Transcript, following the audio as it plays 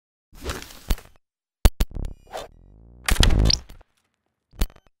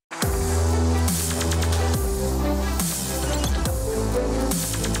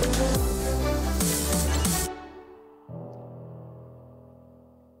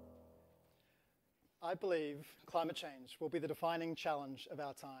I believe climate change will be the defining challenge of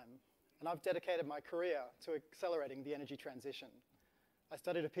our time, and I've dedicated my career to accelerating the energy transition. I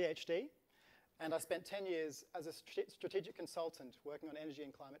studied a PhD, and I spent 10 years as a strategic consultant working on energy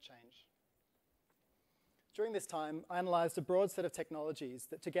and climate change. During this time, I analysed a broad set of technologies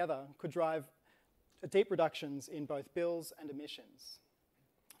that together could drive deep reductions in both bills and emissions,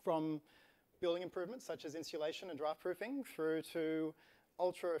 from building improvements such as insulation and draft-proofing through to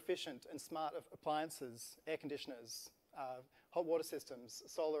ultra-efficient and smart appliances, air conditioners, hot water systems,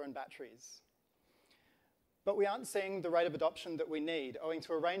 solar and batteries. But we aren't seeing the rate of adoption that we need, owing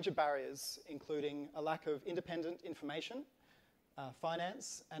to a range of barriers, including a lack of independent information,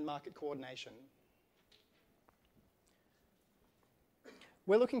 finance, and market coordination.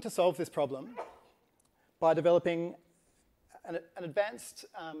 We're looking to solve this problem by developing an advanced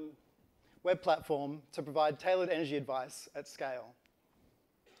web platform to provide tailored energy advice at scale.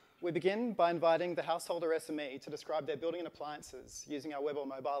 We begin by inviting the householder SME to describe their building and appliances using our web or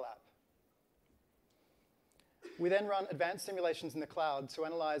mobile app. We then run advanced simulations in the cloud to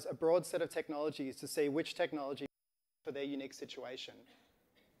analyse a broad set of technologies to see which technology for their unique situation.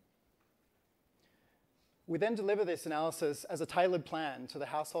 We then deliver this analysis as a tailored plan to the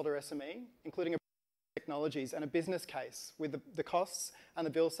householder SME, including technologies and a business case with the costs and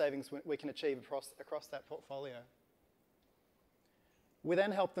the bill savings we can achieve across that portfolio. We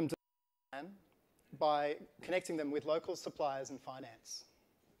then help them plan by connecting them with local suppliers and finance.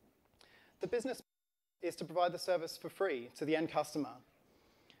 The business is to provide the service for free to the end customer.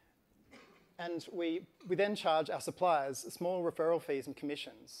 And we then charge our suppliers small referral fees and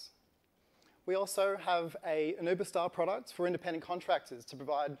commissions. We also have an Uber-style product for independent contractors to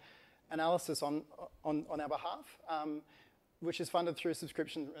provide analysis on our behalf, which is funded through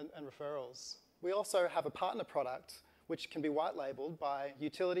subscription and referrals. We also have a partner product which can be white-labelled by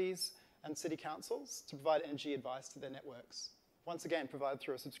utilities and city councils to provide energy advice to their networks. Once again, provided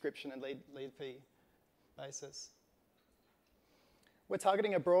through a subscription and lead fee basis. We're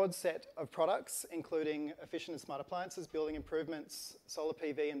targeting a broad set of products, including efficient and smart appliances, building improvements, solar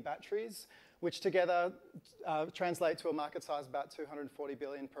PV and batteries, which together translate to a market size of about $240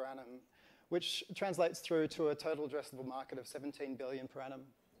 billion per annum, which translates through to a total addressable market of $17 billion per annum.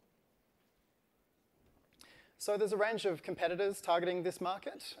 So there's a range of competitors targeting this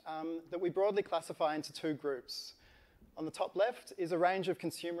market that we broadly classify into two groups. On the top left is a range of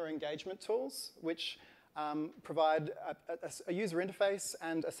consumer engagement tools, which provide a user interface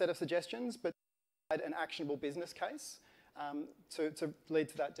and a set of suggestions, but provide an actionable business case to lead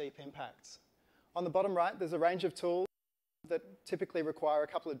to that deep impact. On the bottom right, there's a range of tools that typically require a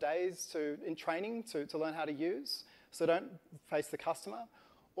couple of days in training to learn how to use, so don't face the customer.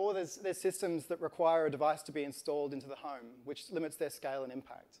 Or there's systems that require a device to be installed into the home, which limits their scale and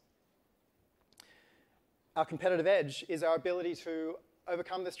impact. Our competitive edge is our ability to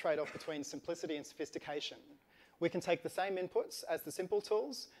overcome this trade-off between simplicity and sophistication. We can take the same inputs as the simple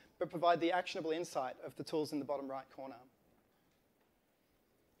tools, but provide the actionable insight of the tools in the bottom right corner.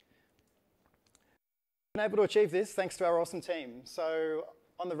 We've been able to achieve this thanks to our awesome team. So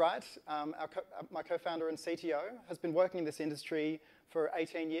on the right, my co-founder and CTO has been working in this industry for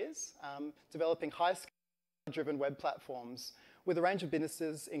 18 years, developing high-scale driven web platforms with a range of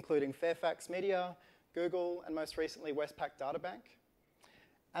businesses, including Fairfax Media, Google, and most recently Westpac Databank.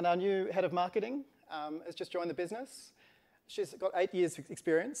 And our new head of marketing has just joined the business. She's got 8 years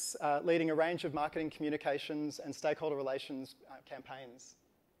experience leading a range of marketing communications and stakeholder relations campaigns.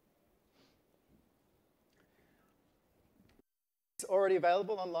 It's already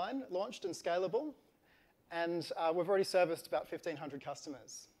available online, launched and scalable, and we've already serviced about 1,500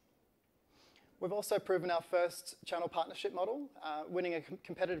 customers. We've also proven our first channel partnership model, winning a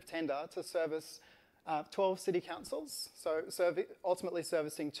competitive tender to service 12 city councils, so ultimately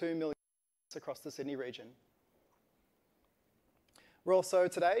servicing 2 million across the Sydney region. We're also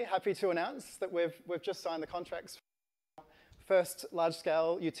today happy to announce that we've just signed the contracts for our first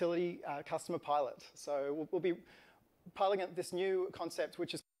large-scale utility customer pilot. So we'll be piloting this new concept,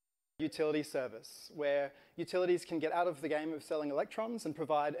 which is utility service, where utilities can get out of the game of selling electrons and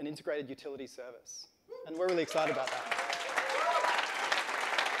provide an integrated utility service. And we're really excited about that.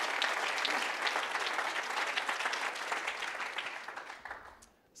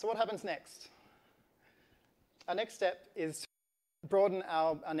 So what happens next? Our next step is to broaden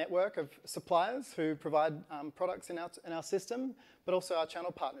our network of suppliers who provide products in our system, but also our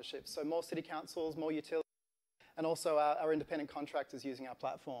channel partnerships. So more city councils, more utilities, and also our independent contractors using our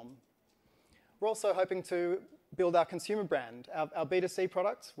platform. We're also hoping to build our consumer brand, our B2C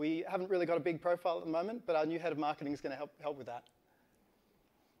products. We haven't really got a big profile at the moment, but our new head of marketing is going to help with that.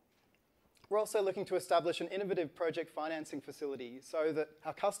 We're also looking to establish an innovative project financing facility so that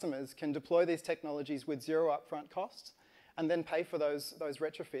our customers can deploy these technologies with zero upfront costs and then pay for those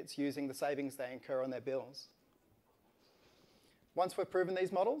retrofits using the savings they incur on their bills. Once we've proven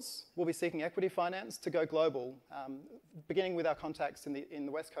these models, we'll be seeking equity finance to go global, beginning with our contacts in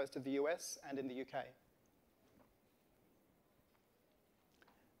the west coast of the US and in the UK.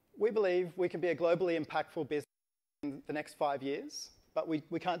 We believe we can be a globally impactful business in the next 5 years, but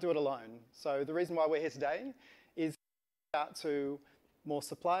we can't do it alone. So the reason why we're here today is to reach out to more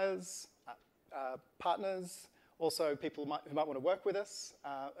suppliers, partners, also people who might want to work with us,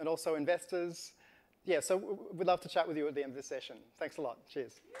 and also investors. Yeah, so we'd love to chat with you at the end of this session. Thanks a lot.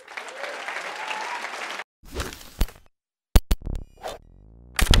 Cheers.